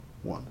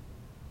One.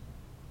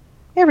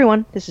 Hey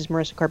everyone, this is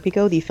Marisa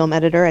Carpico, the film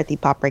editor at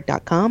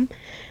thepopbreak.com.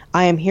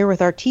 I am here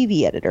with our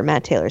TV editor,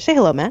 Matt Taylor. Say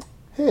hello, Matt.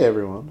 Hey,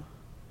 everyone.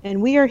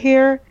 And we are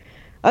here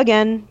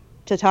again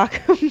to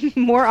talk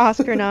more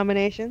Oscar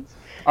nominations.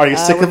 Are you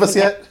sick of us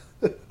yet?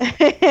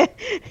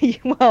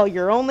 Well,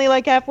 you're only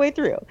like halfway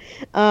through.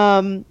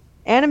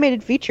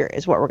 Animated feature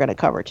is what we're going to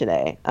cover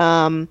today.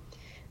 I'm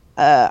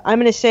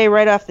going to say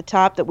right off the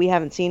top that we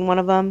haven't seen one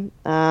of them,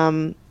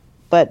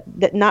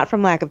 but not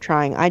from lack of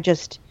trying. I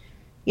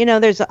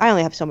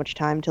only have so much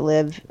time to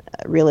live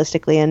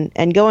realistically,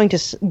 and going to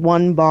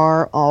one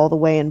bar all the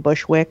way in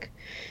Bushwick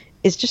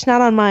is just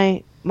not on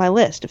my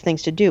list of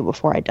things to do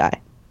before I die.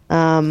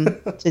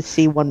 To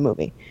see one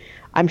movie.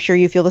 I'm sure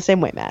you feel the same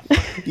way, Matt.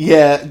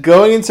 Yeah,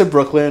 going into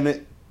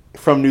Brooklyn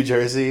from New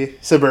Jersey,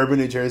 suburban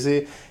New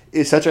Jersey,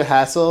 is such a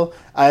hassle.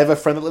 I have a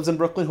friend that lives in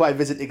Brooklyn who I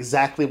visit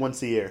exactly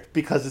once a year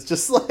because it's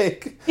just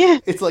like, Yeah.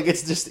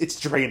 it's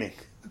draining.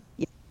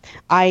 Yeah.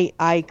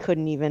 I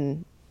couldn't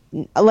even,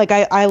 like,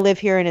 I live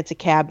here and it's a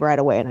cab right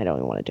away and I don't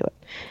even want to do it.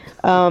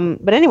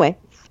 But anyway,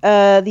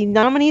 the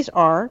nominees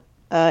are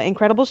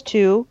Incredibles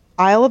 2,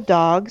 Isle of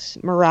Dogs,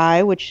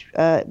 Mirai, which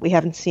we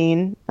haven't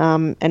seen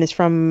and is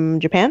from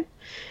Japan,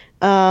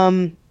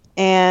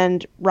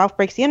 and Ralph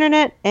Breaks the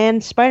Internet,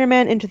 and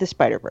Spider-Man Into the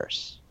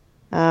Spider-Verse.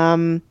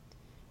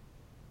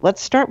 Let's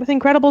start with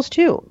Incredibles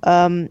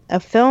 2, a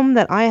film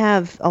that I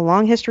have a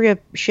long history of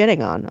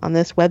shitting on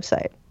this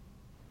website.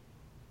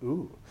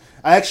 Ooh.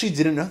 I actually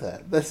didn't know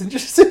that. That's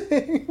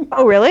interesting.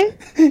 Oh, really?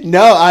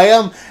 No,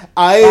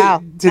 I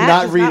did Matt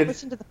not does read not it.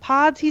 listen to the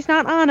pods he's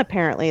not on,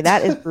 apparently.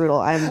 That is brutal.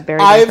 I'm very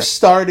I've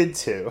started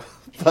to,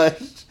 but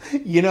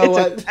you know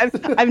what?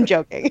 I'm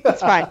joking.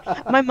 It's fine.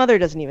 My mother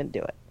doesn't even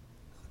do it.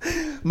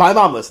 My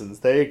mom listens.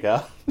 There you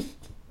go.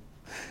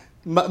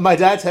 My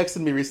dad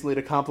texted me recently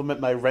to compliment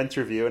my Rent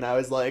review, and I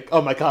was like,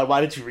 oh my god,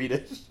 why did you read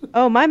it?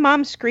 Oh, my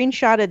mom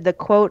screenshotted the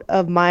quote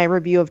of my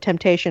review of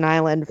Temptation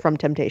Island from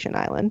Temptation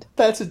Island.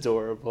 That's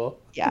adorable.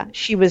 Yeah,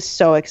 she was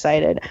so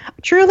excited.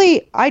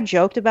 Truly, I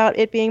joked about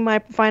it being my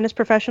finest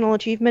professional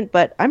achievement,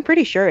 but I'm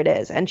pretty sure it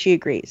is, and she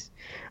agrees.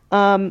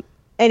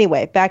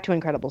 Anyway, back to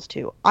Incredibles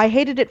 2. I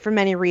hated it for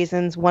many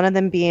reasons, one of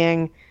them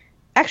being,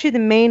 actually the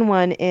main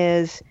one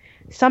is,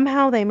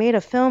 somehow they made a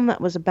film that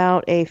was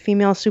about a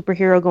female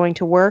superhero going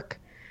to work,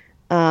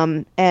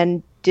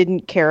 and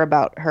didn't care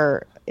about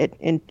her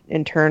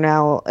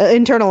internal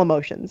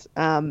emotions,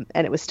 and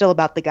it was still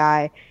about the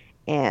guy.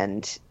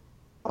 And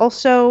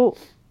also,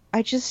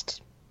 I didn't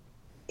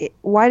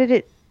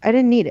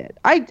need it.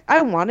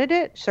 I wanted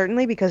it,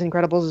 certainly, because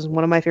Incredibles is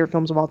one of my favorite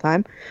films of all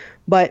time,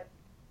 but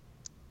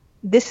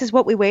this is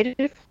what we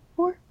waited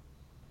for.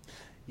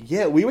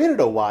 Yeah, we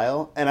waited a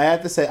while, and I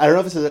have to say, I don't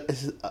know if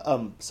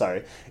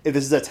if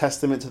this is a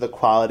testament to the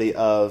quality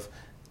of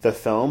the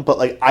film, but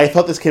like I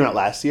thought this came out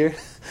last year,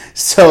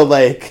 so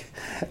like,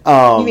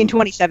 You mean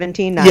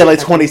 2017? Yeah, like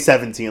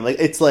 2017. Like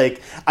it's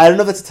like I don't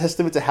know if that's a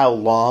testament to how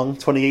long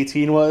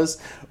 2018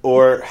 was,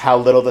 or how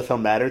little the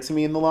film mattered to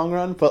me in the long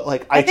run. But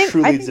like I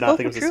truly did not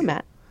think it was true,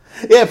 Matt.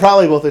 Yeah,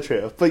 probably both are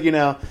true. But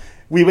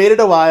we waited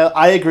a while.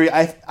 I agree.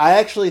 I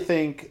actually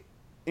think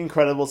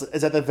Incredibles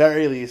is at the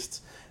very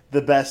least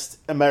the best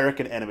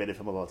American animated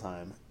film of all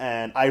time,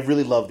 and I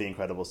really love The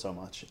Incredibles so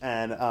much.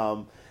 And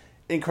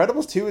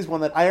Incredibles 2 is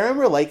one that I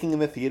remember liking in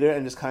the theater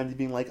and just kind of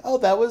being like, oh,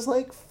 that was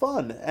like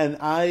fun. And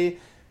I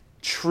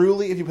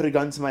truly, if you put a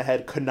gun to my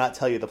head, could not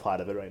tell you the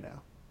plot of it right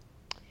now.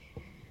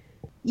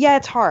 Yeah,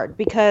 it's hard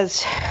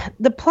because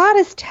the plot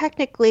is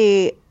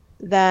technically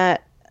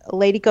that a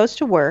lady goes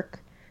to work,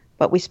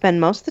 but we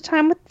spend most of the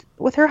time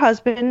with her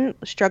husband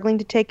struggling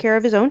to take care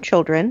of his own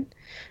children.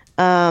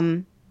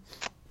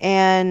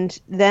 And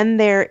then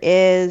there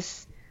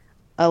is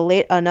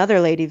another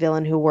lady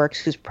villain who works,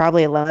 who's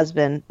probably a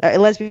lesbian,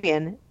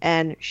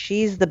 and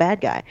she's the bad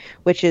guy,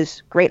 which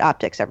is great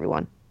optics,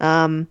 everyone.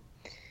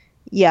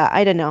 Yeah,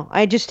 I don't know.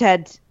 I just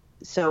had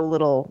so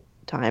little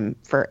time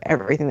for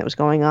everything that was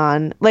going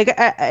on. Like,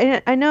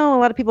 I know a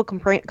lot of people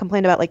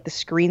complain about like the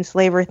screen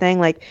slaver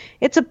thing. Like,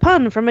 it's a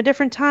pun from a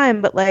different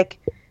time, but like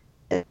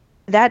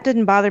that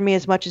didn't bother me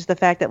as much as the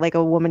fact that like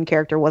a woman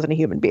character wasn't a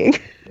human being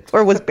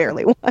or was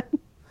barely one.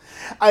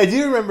 I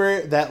do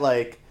remember that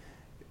like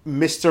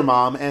Mr.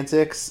 Mom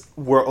antics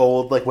were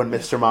old, like when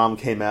Mr. Mom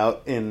came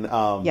out in the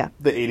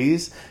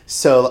 80s.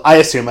 So I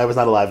assume I was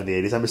not alive in the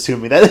 80s. I'm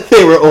assuming that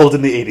they were old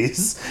in the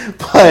 80s.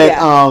 But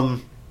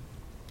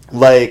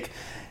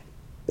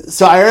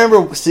so I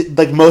remember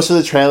like most of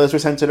the trailers were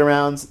centered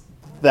around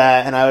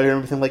that, and I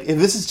remember thinking like, if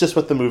this is just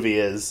what the movie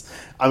is,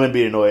 I'm gonna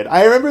be annoyed.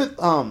 I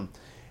remember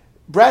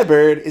Brad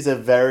Bird is a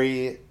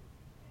very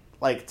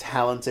like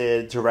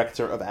talented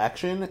director of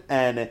action,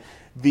 and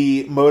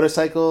the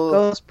motorcycle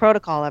Ghost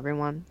Protocol,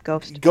 everyone.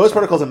 Ghost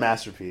Protocol is a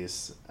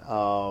masterpiece,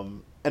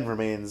 and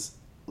remains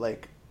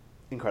like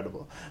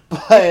incredible.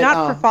 But if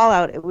not for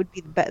Fallout, it would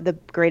be the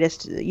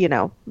greatest,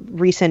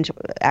 recent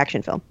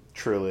action film.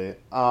 Truly.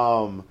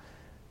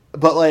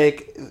 But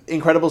like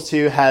Incredibles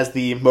 2 has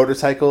the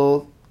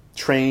motorcycle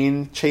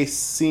train chase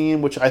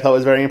scene, which I thought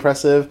was very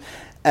impressive,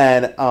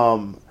 and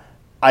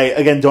I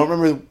again don't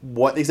remember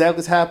what exactly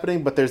is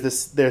happening, but there's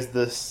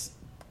this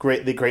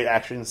great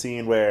action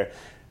scene where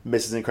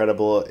Mrs.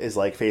 Incredible is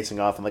like facing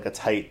off in like a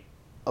tight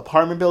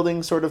apartment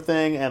building sort of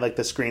thing, and like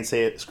the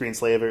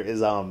screenslaver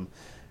is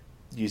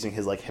using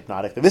his like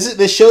hypnotic thing.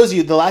 This shows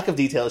you the lack of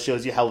detail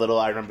shows you how little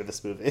I remember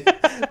this movie.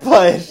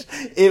 But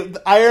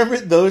I remember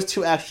those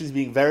two actions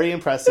being very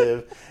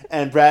impressive,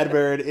 and Brad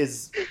Bird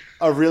is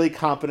a really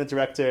competent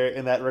director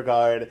in that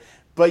regard.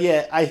 But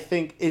yeah, I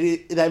think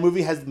that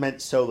movie has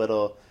meant so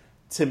little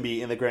to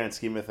me in the grand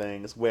scheme of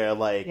things, where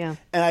like, and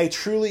I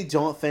truly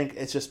don't think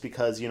it's just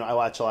because, I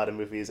watch a lot of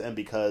movies and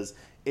because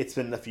it's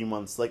been a few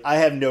months. Like, I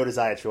have no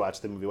desire to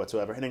watch the movie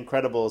whatsoever. And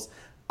Incredibles,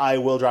 I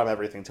will drop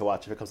everything to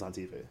watch if it comes on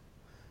TV.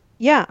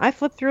 Yeah, I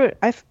flipped through it.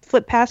 I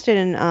flipped past it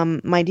in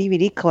my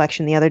DVD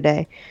collection the other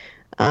day.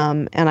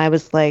 And I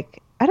was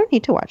like, I don't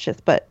need to watch this,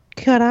 but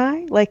could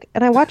I? Like,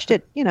 and I watched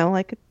it,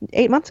 like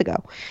 8 months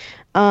ago.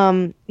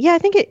 Yeah, I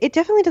think it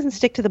definitely doesn't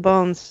stick to the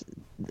bones,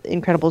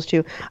 Incredibles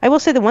 2. I will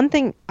say the one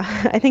thing,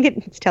 I think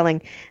it's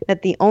telling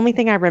that the only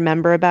thing I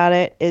remember about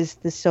it is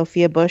the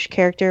Sophia Bush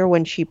character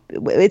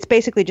it's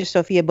basically just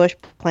Sophia Bush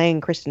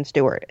playing Kristen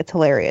Stewart. It's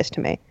hilarious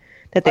to me.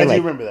 That they I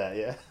do remember that,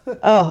 yeah.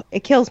 Oh,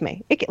 it kills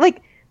me.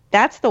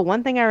 That's the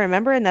one thing I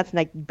remember, and that's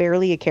like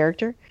barely a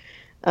character.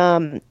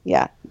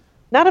 Yeah.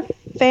 Not a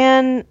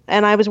fan,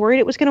 and I was worried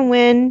it was going to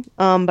win,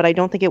 but I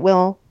don't think it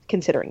will,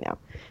 considering now.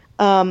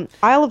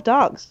 Isle of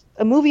Dogs,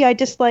 a movie I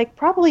dislike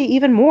probably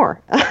even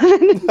more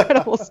than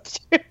Incredibles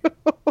 2.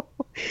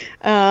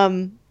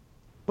 I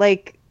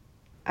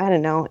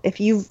don't know. If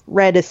you've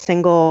read a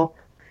single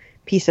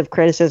piece of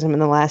criticism in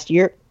the last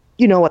year,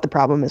 you know what the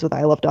problem is with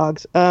Isle of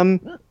Dogs. That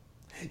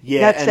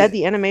said,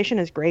 the animation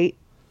is great.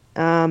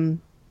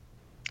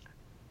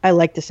 I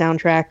like the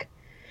soundtrack,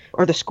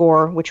 or the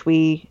score, which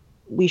we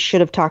should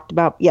have talked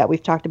about. Yeah,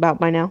 we've talked about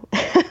by now.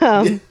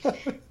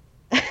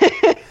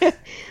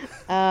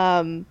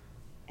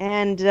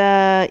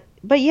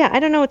 But yeah, I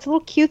don't know. It's a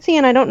little cutesy,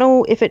 and I don't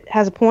know if it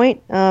has a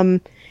point.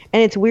 And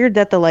it's weird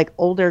that the like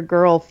older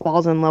girl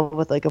falls in love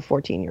with like a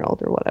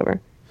 14-year-old or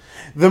whatever.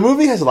 The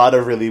movie has a lot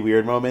of really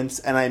weird moments,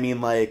 and I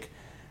mean, like,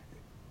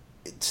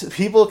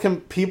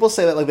 people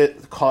say that like the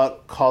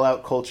call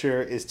out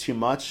culture is too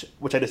much,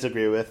 which I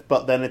disagree with.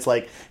 But then it's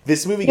like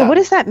this movie. Yeah, what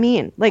does that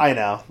mean? Like, I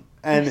know,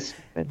 and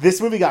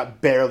this movie got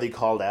barely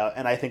called out,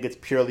 and I think it's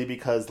purely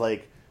because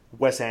like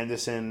Wes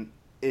Anderson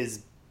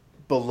is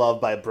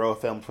beloved by bro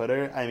film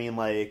Twitter. I mean,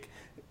 like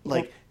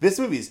this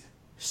movie's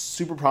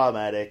super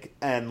problematic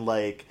and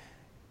like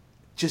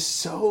just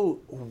so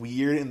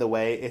weird in the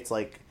way it's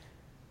like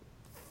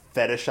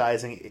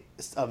fetishizing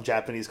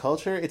Japanese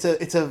culture. It's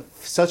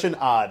such an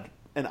odd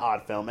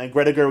film, and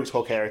Greta Gerwig's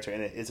whole character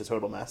in it is a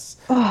total mess.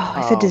 Oh,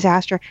 it's a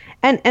disaster.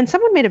 And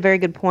someone made a very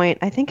good point.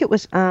 I think it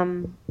was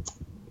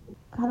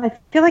I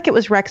feel like it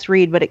was Rex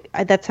Reed, but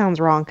that sounds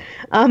wrong.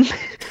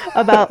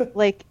 About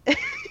like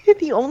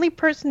the only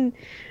person.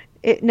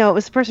 It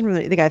was the person from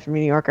the guy from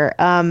New Yorker.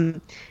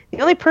 The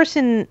only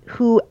person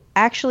who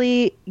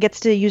actually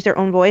gets to use their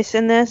own voice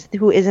in this,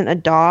 who isn't a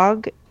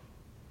dog,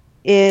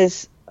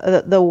 is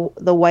the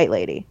white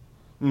lady.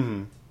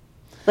 Mm-hmm.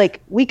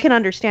 Like, we can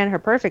understand her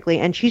perfectly,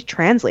 and she's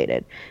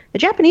translated. The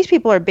Japanese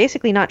people are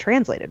basically not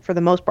translated for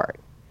the most part,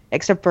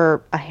 except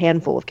for a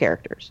handful of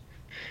characters.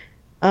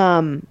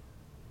 But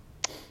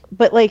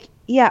like,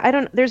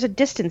 yeah, there's a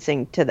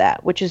distancing to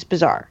that, which is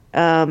bizarre.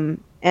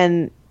 And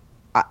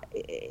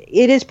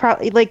it is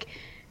probably like,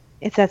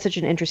 if that's such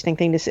an interesting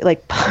thing to say,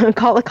 like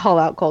call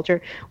out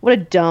culture. What a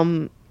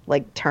dumb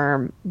like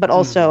term, but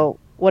also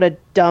what a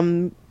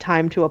dumb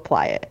time to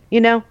apply it.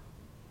 Yeah,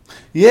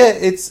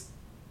 it's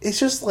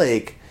just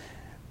like,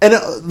 and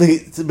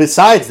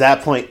besides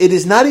that point, it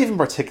is not even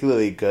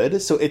particularly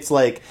good. So it's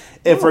like,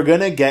 if we're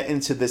gonna get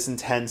into this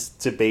intense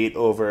debate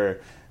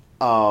over,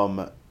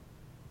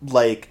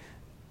 like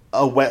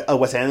a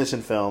Wes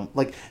Anderson film,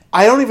 like,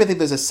 I don't even think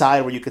there's a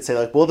side where you could say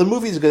like, well, the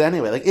movie's good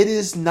anyway. Like, it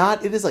is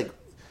not. It is like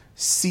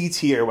C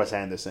tier Wes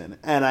Anderson,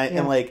 and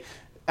like,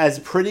 as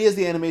pretty as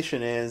the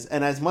animation is,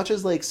 and as much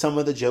as like some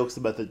of the jokes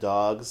about the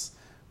dogs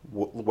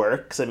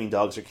work, because I mean,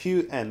 dogs are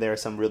cute, and there are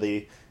some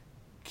really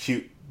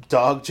cute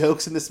dog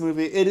jokes in this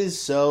movie. It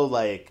is so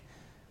like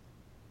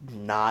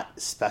not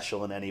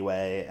special in any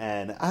way,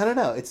 and I don't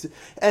know.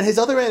 And his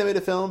other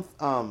animated film,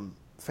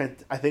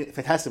 I think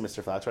Fantastic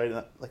Mr. Fox,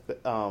 right?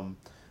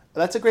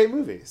 That's a great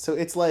movie. So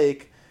it's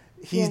like,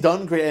 he's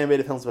done great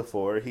animated films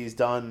before. He's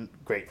done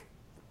great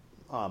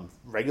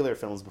regular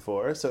films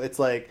before. So it's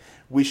like,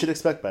 we should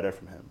expect better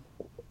from him.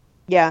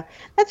 Yeah,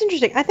 that's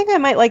interesting. I think I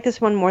might like this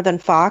one more than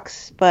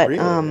Fox, but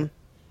really?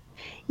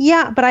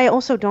 Yeah, but I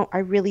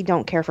really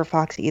don't care for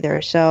Fox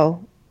either.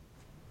 So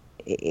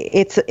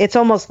it's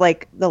almost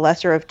like the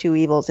lesser of two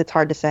evils. It's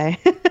hard to say.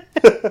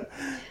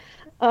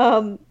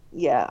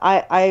 Yeah,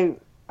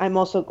 I'm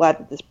also glad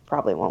that this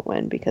probably won't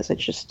win, because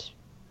it's just,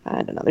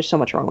 I don't know, there's so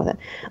much wrong with it.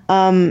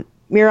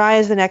 Mirai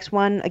is the next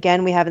one.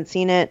 Again, we haven't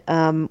seen it.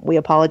 We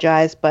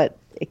apologize, but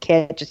you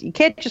can't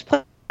just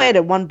play it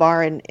at one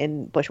bar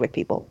in Bushwick,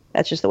 people.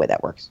 That's just the way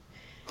that works.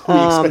 We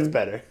expect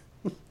better.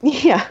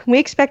 Yeah, we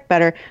expect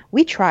better.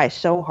 We try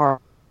so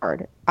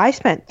hard. I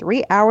spent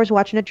 3 hours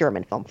watching a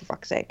German film, for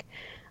fuck's sake.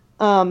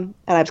 And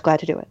I was glad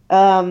to do it.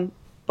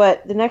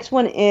 But the next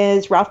one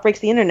is Ralph Breaks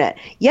the Internet.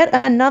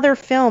 Yet another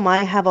film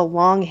I have a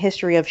long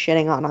history of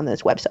shitting on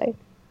this website.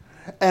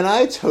 And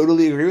I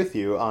totally agree with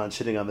you on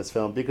shitting on this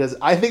film because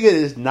I think it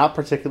is not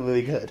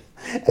particularly good.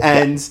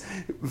 And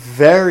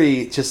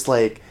very just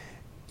like,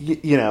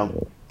 you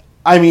know,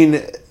 I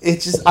mean,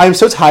 it's just, I'm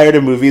so tired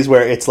of movies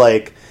where it's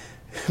like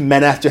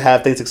men have to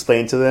have things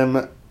explained to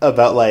them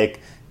about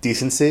like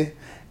decency.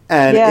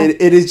 And Yeah.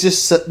 it is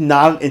just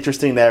not an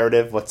interesting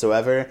narrative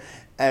whatsoever.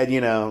 And,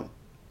 you know,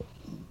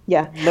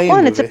 Yeah. lame Well,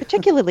 and it's a movie.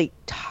 particularly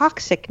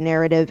toxic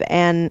narrative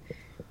and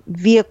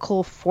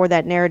vehicle for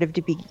that narrative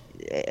to be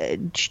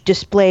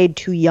displayed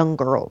to young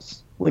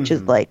girls, which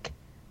is like,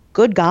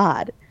 good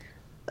God.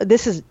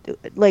 This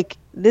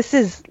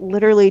is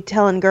literally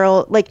telling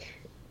girl, like,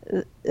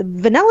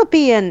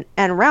 Vanellope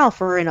and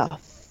Ralph are in a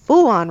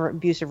full-on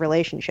abusive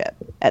relationship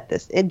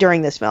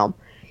during this film.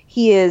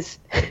 He is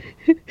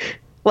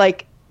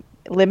like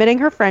limiting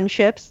her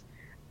friendships,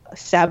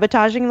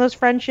 sabotaging those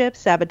friendships,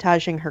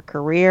 sabotaging her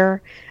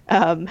career,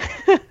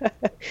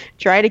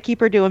 trying to keep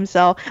her to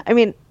himself. I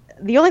mean,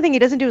 the only thing he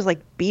doesn't do is like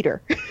beat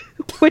her,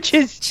 which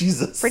is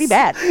Jesus. pretty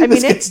bad. I mean,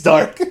 This gets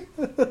dark.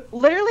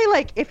 literally,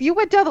 like, if you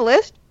went down the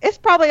list, it's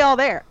probably all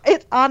there.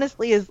 It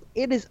honestly is.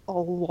 It is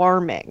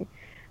alarming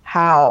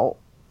how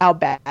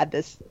bad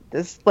this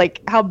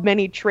like how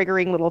many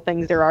triggering little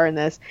things there are in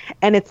this,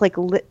 and it's like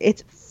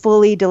it's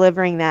fully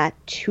delivering that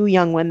to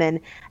young women,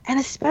 and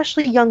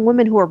especially young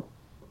women who are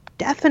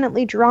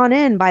definitely drawn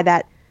in by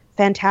that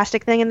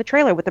fantastic thing in the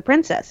trailer with the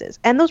princesses,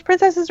 and those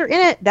princesses are in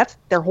it. That's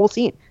their whole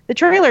scene. The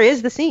trailer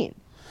is the scene.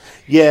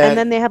 Yeah. And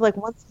then they have like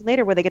one scene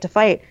later where they get to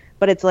fight,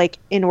 but it's like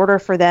in order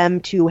for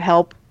them to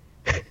help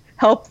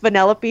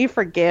Vanellope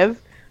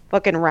forgive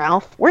fucking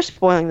Ralph. We're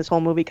spoiling this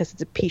whole movie because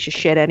it's a piece of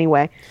shit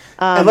anyway.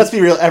 And let's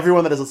be real,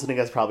 everyone that is listening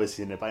has probably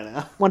seen it by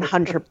now.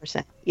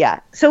 100%. Yeah.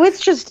 So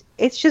it's just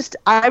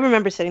I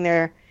remember sitting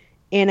there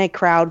in a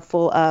crowd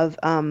full of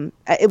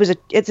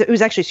it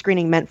was actually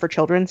screening meant for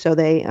children, so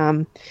they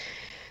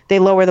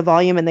lower the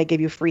volume and they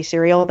give you free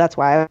cereal. That's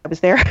why I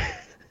was there.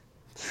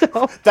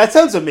 So That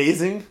sounds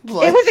amazing.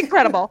 Like, it was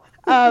incredible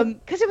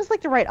because it was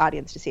like the right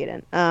audience to see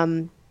it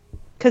in.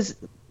 Because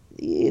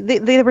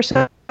they were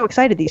so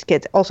excited, these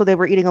kids. Also, they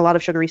were eating a lot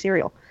of sugary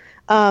cereal.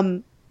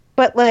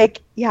 But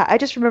like, yeah, I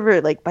just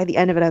remember like by the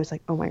end of it, I was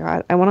like, oh my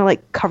God, I want to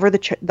like cover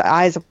the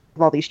eyes of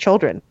all these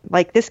children.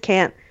 Like this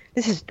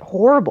is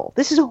horrible.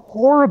 This is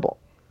horrible.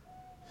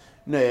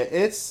 No,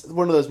 it's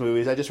one of those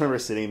movies. I just remember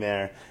sitting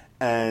there,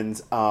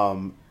 and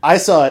I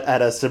saw it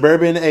at a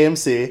suburban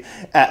AMC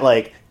at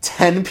like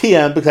 10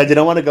 p.m. because I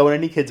didn't want to go when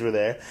any kids were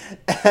there,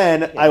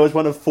 and I was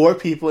one of 4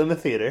 people in the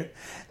theater,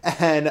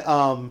 and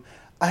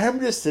I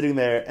remember just sitting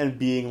there and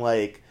being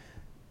like,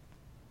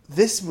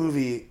 this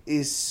movie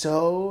is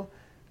so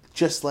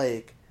just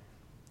like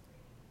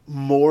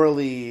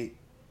morally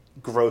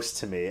gross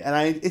to me,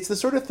 and it's the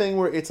sort of thing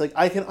where it's like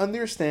I can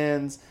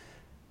understand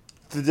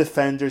the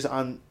defenders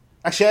on.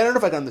 Actually, I don't know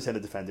if I can understand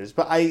the defenders,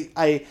 but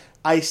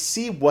I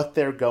see what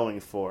they're going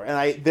for,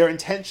 and their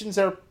intentions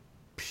are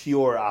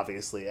pure,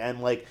 obviously.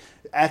 And like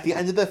at the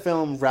end of the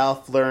film,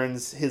 Ralph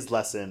learns his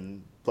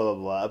lesson, blah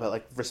blah blah, about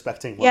like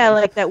respecting women. Yeah,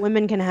 like that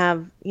women can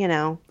have, you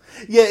know.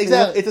 Yeah,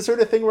 exactly. It's the sort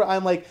of thing where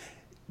I'm like,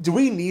 do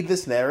we need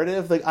this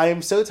narrative? Like, I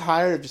am so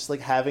tired of just like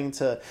having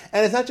to,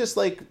 and it's not just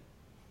like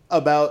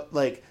about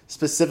like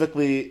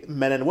specifically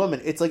men and women.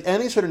 It's like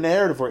any sort of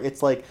narrative where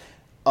it's like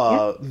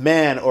a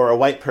man or a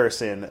white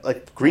person,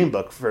 like Green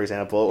Book, for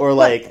example, or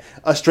like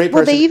a straight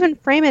person. Well, they even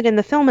frame it in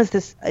the film as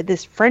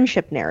this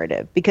friendship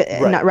narrative, because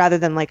Right. not rather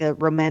than like a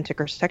romantic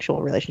or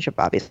sexual relationship,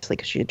 obviously,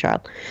 because she's a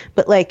child.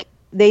 But like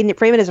they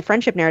frame it as a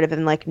friendship narrative,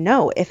 and like,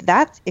 no,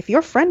 if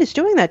your friend is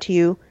doing that to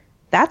you,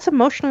 that's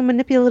emotionally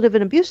manipulative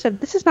and abusive.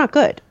 This is not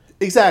good.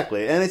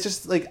 Exactly, and it's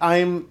just like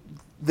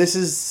this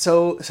is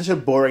such a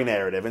boring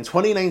narrative. In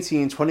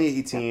 2019,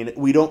 2018,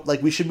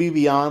 we should be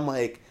beyond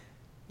like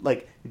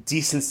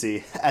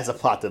decency as a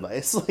plot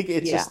device. Like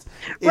it's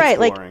right,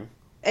 boring. like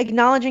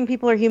acknowledging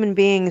people are human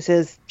beings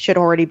should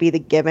already be the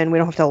given. We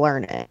don't have to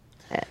learn it.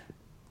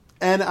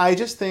 And I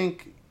just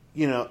think,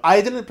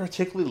 I didn't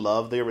particularly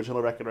love the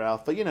original Wreck-It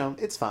Ralph, but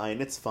it's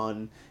fine, it's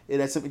fun, it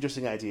has some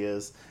interesting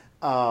ideas.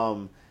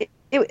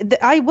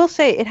 I will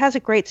say it has a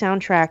great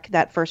soundtrack.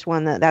 That first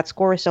one, that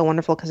score is so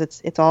wonderful because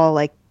it's all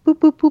like boop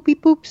boop poopy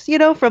poops,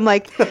 from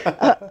like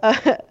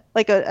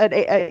like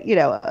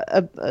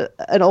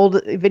an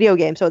old video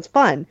game. So it's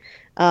fun.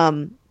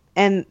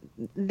 And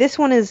this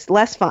one is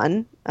less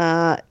fun.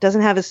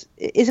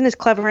 Isn't as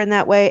clever in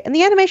that way, and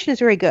the animation is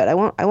very good.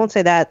 I won't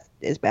say that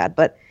is bad,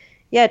 but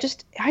yeah,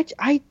 just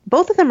I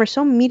both of them are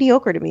so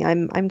mediocre to me.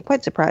 I'm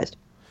quite surprised.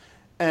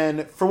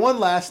 And for one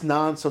last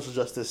non-social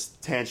justice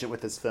tangent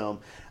with this film,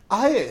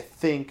 I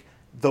think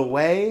the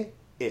way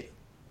it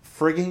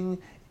frigging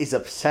is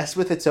obsessed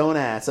with its own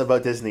ass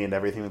about Disney and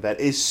everything like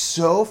that is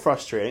so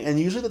frustrating. And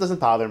usually that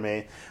doesn't bother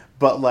me,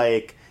 but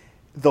like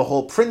the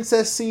whole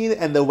princess scene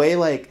and the way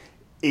like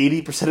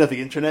 80% of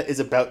the internet is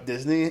about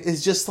Disney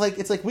is just like,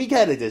 it's like, we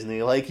get it,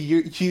 Disney. Like,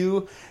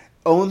 you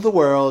own the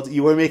world.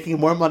 You are making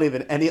more money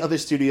than any other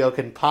studio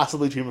can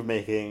possibly dream of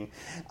making.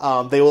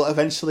 They will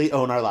eventually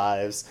own our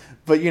lives.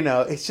 But,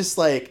 it's just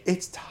like,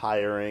 it's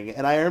tiring.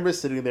 And I remember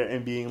sitting there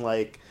and being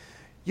like,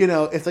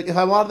 if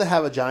I wanted to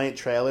have a giant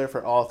trailer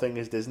for all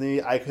things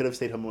Disney, I could have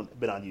stayed home and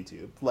been on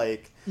YouTube.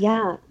 Like,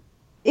 yeah,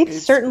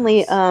 it's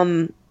certainly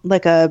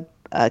like a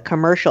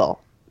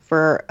commercial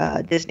for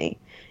Disney.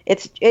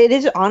 It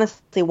is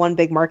honestly one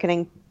big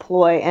marketing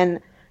ploy, and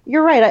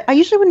you're right. I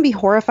usually wouldn't be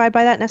horrified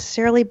by that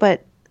necessarily,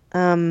 but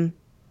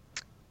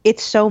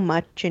it's so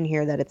much in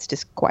here that it's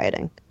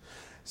disquieting.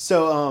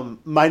 So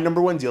my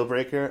number one deal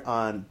breaker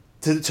on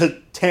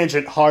to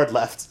tangent hard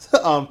left.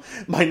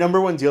 My number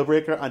one deal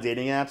breaker on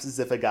dating apps is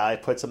if a guy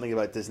puts something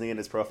about Disney in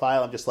his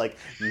profile. I'm just like,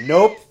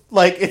 nope.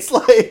 Like, it's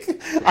like,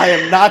 I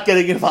am not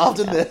getting involved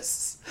in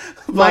this.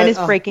 Mine is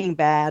Breaking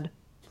Bad.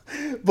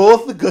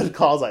 Both the good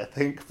calls, I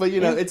think. But,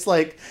 it's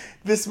like,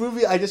 this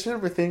movie, I just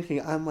remember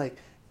thinking, I'm like,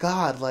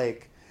 God,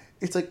 like,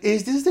 it's like,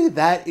 is Disney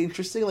that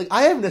interesting? Like,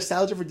 I have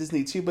nostalgia for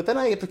Disney too, but then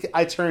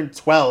I turned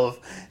 12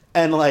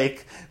 and,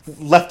 like,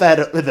 left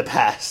that in the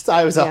past.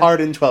 I was a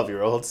hardened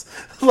 12-year-old.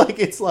 Like,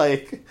 it's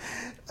like,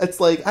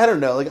 I don't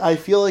know. Like, I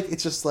feel like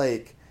it's just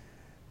like,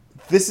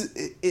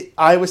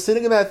 I was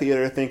sitting in that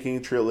theater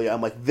thinking, truly,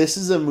 I'm like, this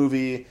is a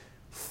movie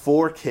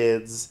for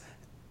kids,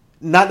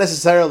 not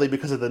necessarily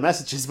because of the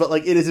messages, but,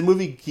 like, it is a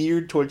movie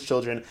geared towards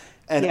children,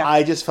 and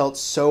I just felt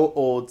so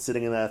old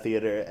sitting in that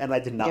theater, and I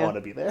did not want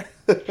to be there.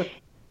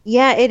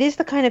 Yeah, it is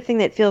the kind of thing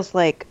that feels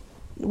like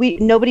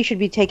nobody should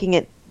be taking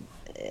it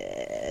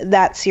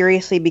that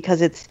seriously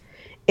because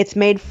it's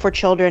made for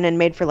children and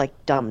made for, like,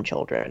 dumb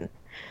children.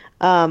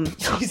 Well,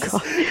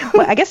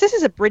 I guess this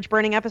is a bridge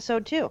burning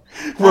episode too.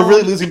 We're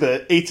really losing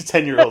the 8 to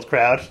 10-year-old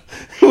crowd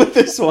with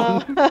this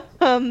one.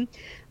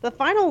 The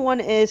final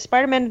one is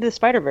Spider-Man Into the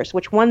Spider-Verse,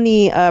 which won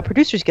the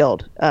Producers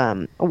Guild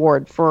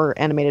award for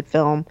animated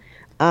film,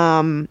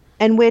 and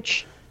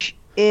which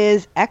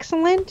is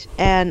excellent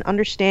and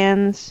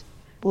understands,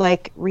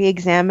 like,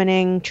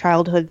 re-examining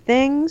childhood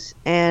things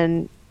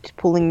and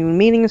pulling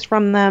meanings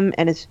from them,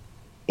 and is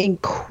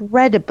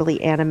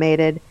incredibly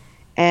animated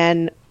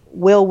and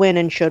will win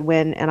and should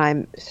win, and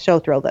I'm so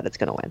thrilled that it's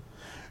going to win.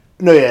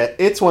 No, yeah,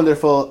 it's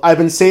wonderful. I've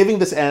been saving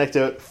this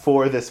anecdote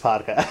for this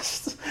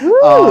podcast.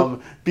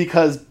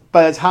 Because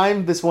by the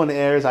time this one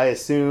airs, I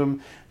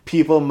assume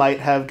people might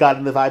have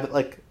gotten the vibe that,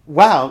 like,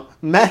 wow,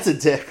 Matt's a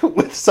dick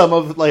with some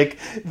of, like,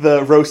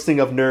 the roasting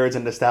of nerds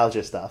and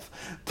nostalgia stuff.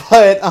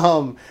 But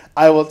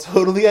I will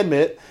totally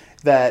admit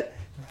that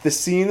the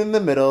scene in the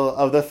middle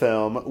of the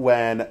film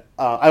when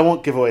I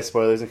won't give away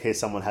spoilers in case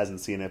someone hasn't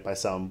seen it by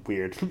some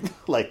weird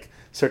like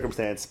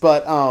circumstance,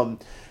 but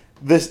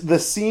the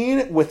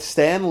scene with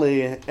Stan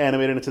Lee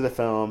animated into the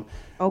film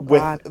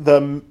with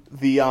the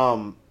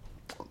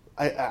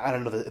I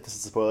don't know if this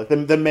is a spoiler,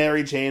 the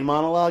Mary Jane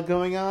monologue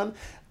going on.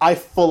 I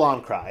full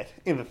on cried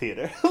in the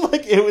theater.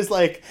 Like, it was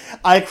like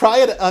I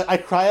cry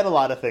at a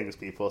lot of things,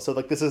 people. So,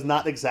 like, this is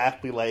not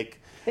exactly like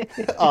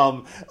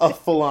a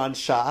full on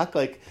shock.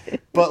 Like,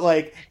 but,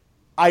 like,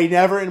 I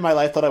never in my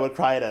life thought I would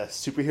cry at a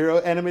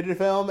superhero animated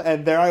film,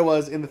 and there I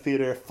was in the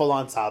theater, full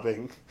on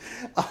sobbing,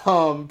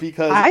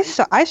 because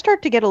I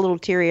start to get a little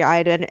teary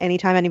eyed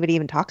anytime anybody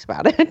even talks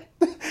about it.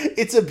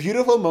 It's a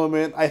beautiful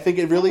moment. I think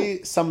it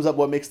really sums up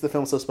what makes the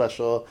film so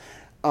special.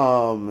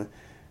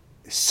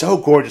 So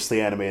gorgeously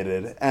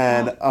animated,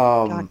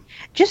 and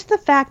just the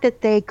fact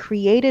that they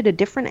created a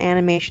different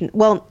animation,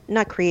 well,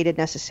 not created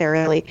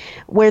necessarily,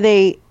 where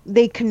they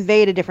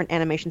conveyed a different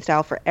animation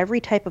style for every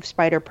type of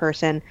spider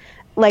person.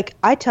 Like,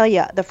 I tell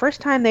you, the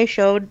first time they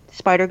showed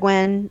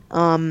Spider-Gwen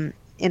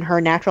in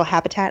her natural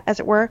habitat, as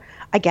it were,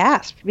 I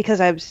gasped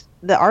because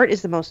the art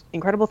is the most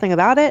incredible thing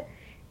about it,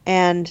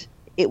 and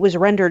it was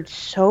rendered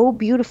so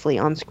beautifully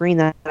on screen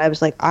that I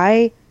was like,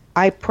 I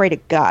pray to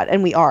God,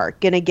 and we are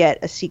going to get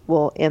a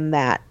sequel in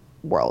that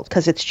world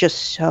because it's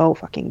just so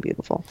fucking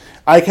beautiful.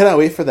 I cannot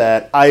wait for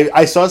that.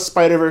 I saw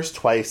Spider-Verse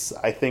twice.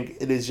 I think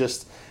it is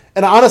just...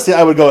 And honestly,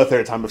 I would go a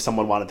third time if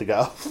someone wanted to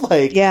go.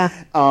 Like,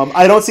 yeah.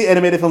 I don't see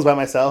animated films by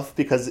myself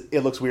because it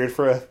looks weird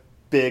for a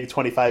big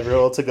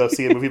 25-year-old to go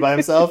see a movie by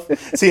himself,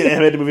 see an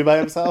animated movie by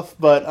himself.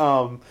 But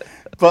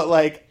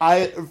like,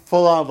 I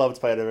full on loved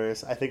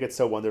Spider-Verse. I think it's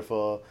so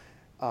wonderful.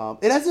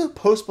 It has a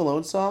Post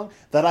Malone song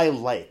that I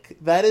like.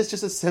 That is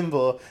just a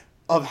symbol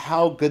of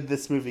how good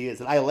this movie is,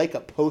 and I like a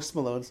Post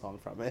Malone song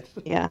from it.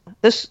 Yeah,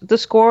 the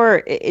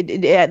score.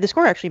 The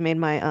score actually made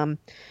my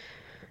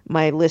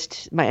my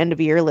list, my end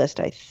of year list,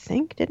 I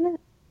think, didn't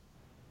it?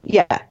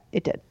 Yeah,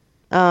 it did.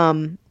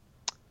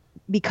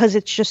 Because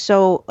it's just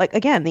so, like,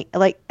 again, the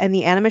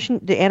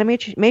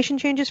animation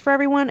changes for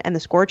everyone, and the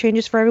score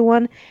changes for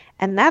everyone,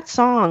 and that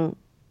song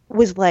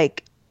was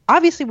like,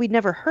 obviously we'd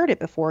never heard it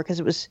before because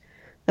it was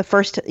the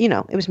first,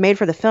 it was made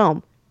for the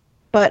film,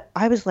 but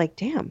I was like,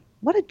 damn,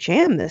 what a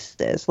jam this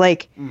is.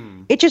 Like,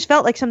 it just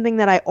felt like something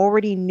that I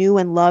already knew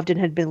and loved and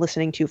had been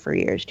listening to for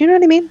years. Do you know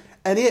what I mean?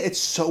 And yeah, it's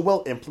so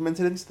well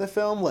implemented into the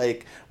film.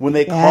 Like when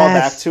they call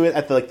back to it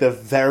at the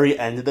very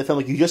end of the film,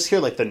 like you just hear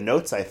like the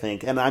notes, I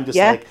think, and I'm just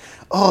like,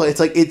 oh,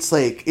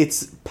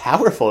 it's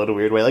powerful in a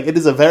weird way. Like it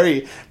is a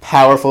very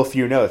powerful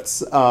few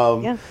notes.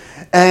 And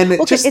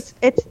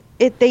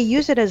they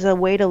use it as a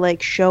way to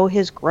like show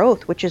his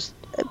growth, which is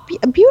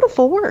a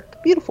beautiful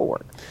work. Beautiful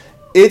work.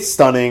 It's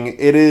stunning.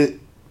 It is.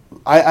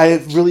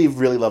 I really,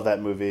 really love that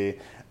movie.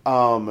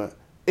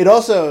 It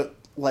also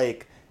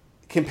like.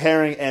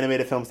 Comparing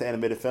animated films to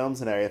animated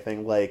films and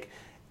everything, like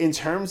in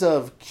terms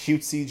of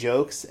cutesy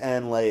jokes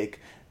and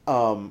like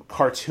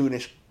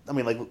cartoonish, I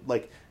mean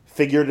like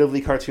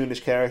figuratively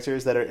cartoonish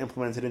characters that are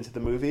implemented into the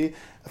movie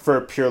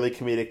for purely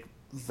comedic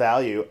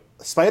value,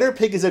 Spider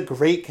Pig is a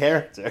great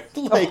character.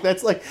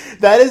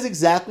 That is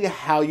exactly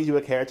how you do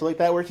a character like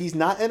that, where he's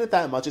not in it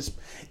that much.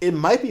 It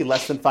might be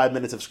less than 5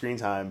 minutes of screen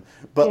time,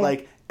 but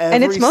like.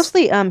 And it's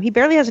mostly, he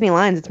barely has any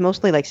lines. It's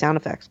mostly like sound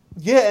effects.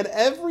 Yeah, and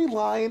every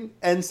line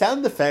and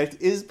sound effect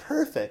is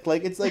perfect.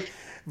 Like, it's like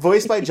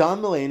voiced by John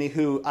Mulaney,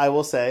 who I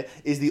will say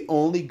is the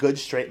only good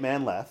straight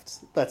man left.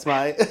 That's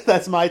my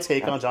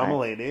take on John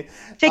Mulaney.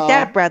 Take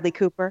that, Bradley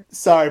Cooper.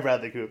 Sorry,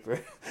 Bradley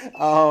Cooper.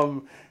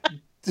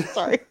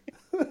 Sorry.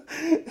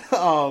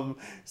 So,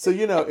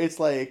 it's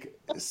like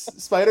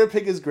Spider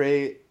Pig is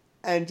great.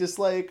 And just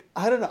like,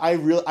 I don't know,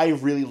 I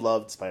really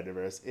loved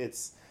Spider-Verse.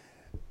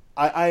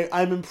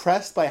 I'm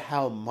impressed by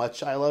how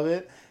much I love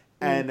it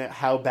and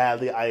how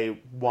badly I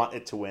want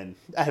it to win.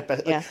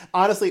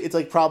 Honestly, it's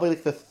like probably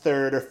like the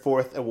third or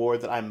fourth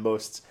award that I'm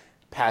most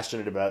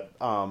passionate about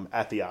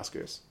at the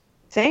Oscars.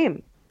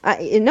 Same.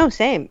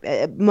 Same.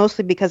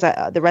 Mostly because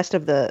the rest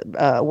of the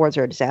awards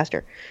are a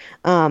disaster.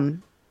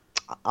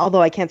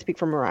 Although I can't speak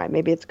for Mirai.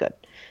 Maybe it's good.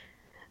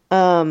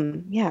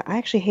 I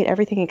actually hate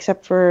everything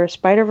except for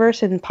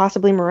Spider-Verse and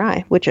possibly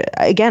Mirai, which,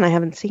 again, I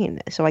haven't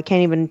seen, so I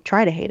can't even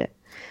try to hate it.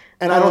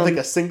 And I don't think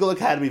a single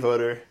Academy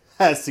voter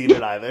has seen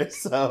it either,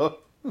 so...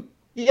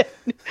 Yeah,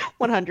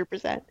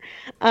 100%.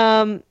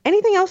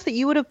 Anything else that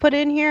you would have put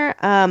in here?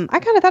 I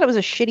kind of thought it was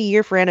a shitty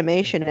year for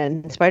animation,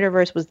 and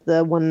Spider-Verse was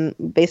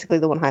basically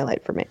the one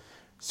highlight for me.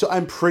 So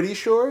I'm pretty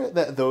sure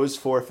that those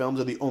 4 films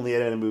are the only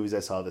animated movies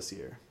I saw this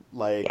year.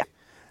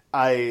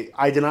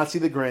 I did not see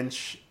The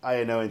Grinch. I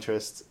had no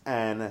interest,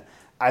 and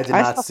I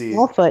saw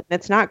Smallfoot, and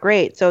it's not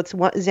great. So it's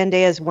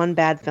Zendaya's one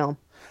bad film.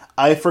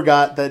 I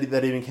forgot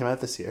that even came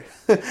out this year,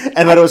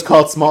 and that it was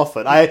called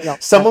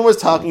Smallfoot. Someone was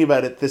talking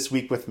about it this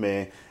week with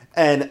me,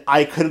 and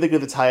I couldn't think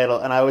of the title,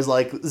 and I was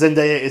like,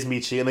 Zendaya is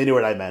Michi, and they knew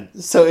what I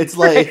meant. So it's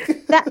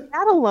like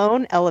that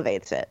alone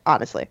elevates it,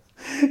 honestly.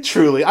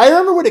 Truly, I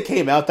remember when it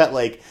came out that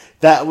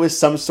was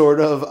some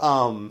sort of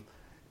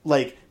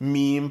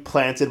meme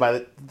planted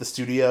by the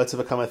studio to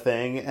become a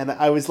thing, and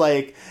I was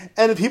like,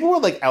 and people were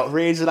like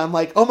outraged, and I'm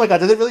like, oh my god,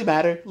 does it really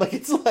matter? Like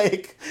it's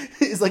like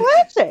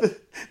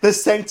the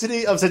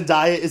sanctity of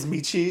Zendaya is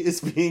Michi is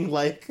being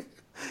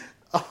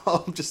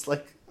called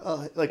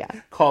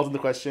into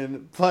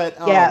question, but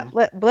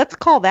let's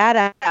call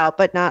that out,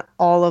 but not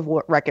all of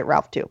Wreck-It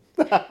Ralph too.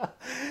 No,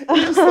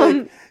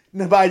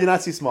 but I did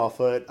not see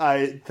Smallfoot.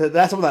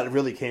 That's one that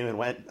really came and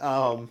went.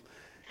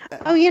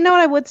 You know what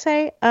I would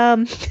say?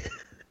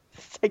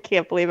 I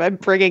can't believe I'm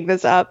bringing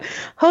this up.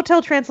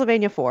 Hotel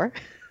Transylvania 4.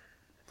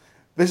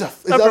 Is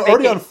that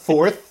already on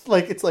 4th?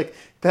 Like it's like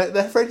that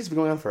franchise has been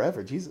going on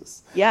forever.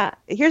 Jesus. Yeah.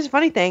 Here's the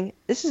funny thing.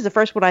 This is the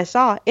first one I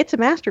saw. It's a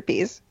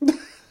masterpiece.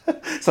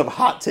 Some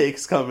hot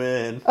takes come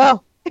in.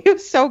 Oh, it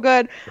was so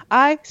good.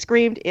 I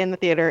screamed in the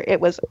theater.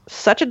 It was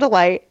such a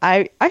delight.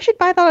 I should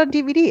buy that on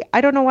DVD. I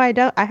don't know why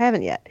I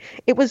haven't yet.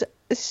 It was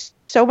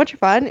so much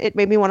fun. It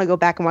made me want to go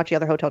back and watch the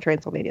other Hotel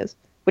Transylvanias,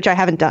 which I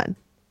haven't done.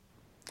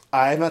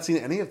 I have not seen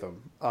any of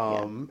them.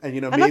 And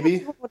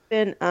maybe would have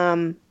been,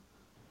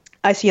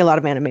 I see a lot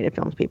of animated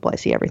films, people. I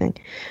see everything.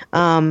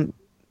 And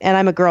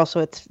I'm a girl,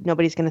 so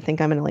nobody's going to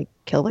think I'm going to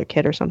kill their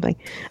kid or something.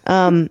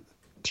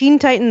 Teen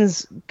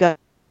Titans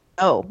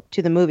Go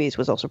to the movies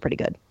was also pretty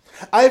good.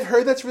 I've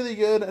heard that's really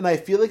good, and I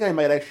feel like I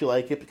might actually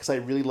like it because I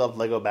really loved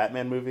Lego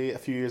Batman movie a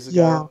few years ago.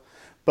 Yeah.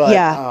 But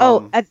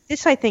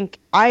this I think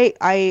I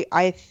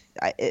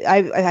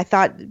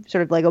thought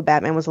sort of Lego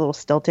Batman was a little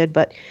stilted,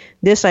 but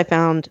this I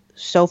found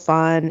so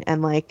fun,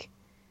 and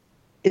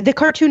the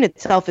cartoon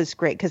itself is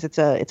great because it's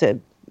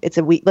a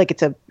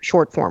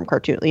short form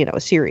cartoon, a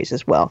series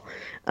as well.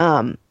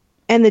 And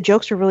the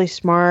jokes are really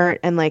smart,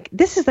 and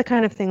this is the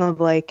kind of thing of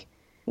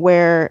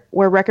where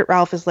Wreck-It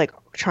Ralph is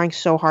trying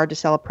so hard to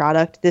sell a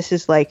product. This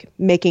is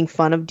making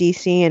fun of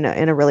DC in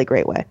a really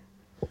great way.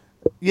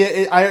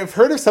 Yeah, I've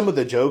heard of some of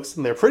the jokes,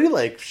 and they're pretty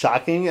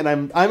shocking, and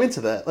I'm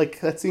into that.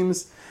 That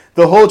seems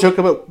the whole joke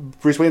about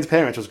Bruce Wayne's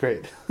parents was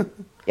great.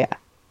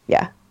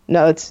 Yeah.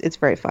 No, it's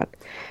very fun.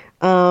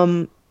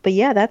 But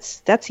yeah,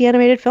 that's the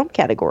animated film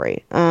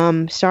category.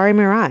 Sorry,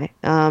 Mirai.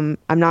 I'm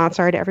not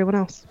sorry to everyone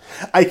else.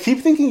 I keep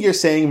thinking you're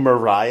saying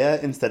Mariah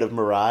instead of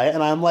Mirai,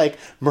 and I'm like,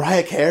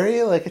 Mariah Carey?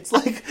 It's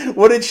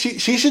what did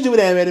she should do an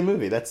animated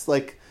movie. That's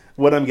what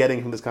what I'm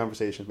getting from this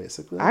conversation,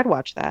 basically. I'd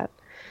watch that.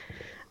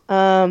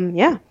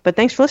 Yeah, but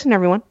thanks for listening,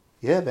 everyone.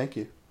 Yeah, thank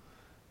you.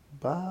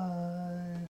 Bye.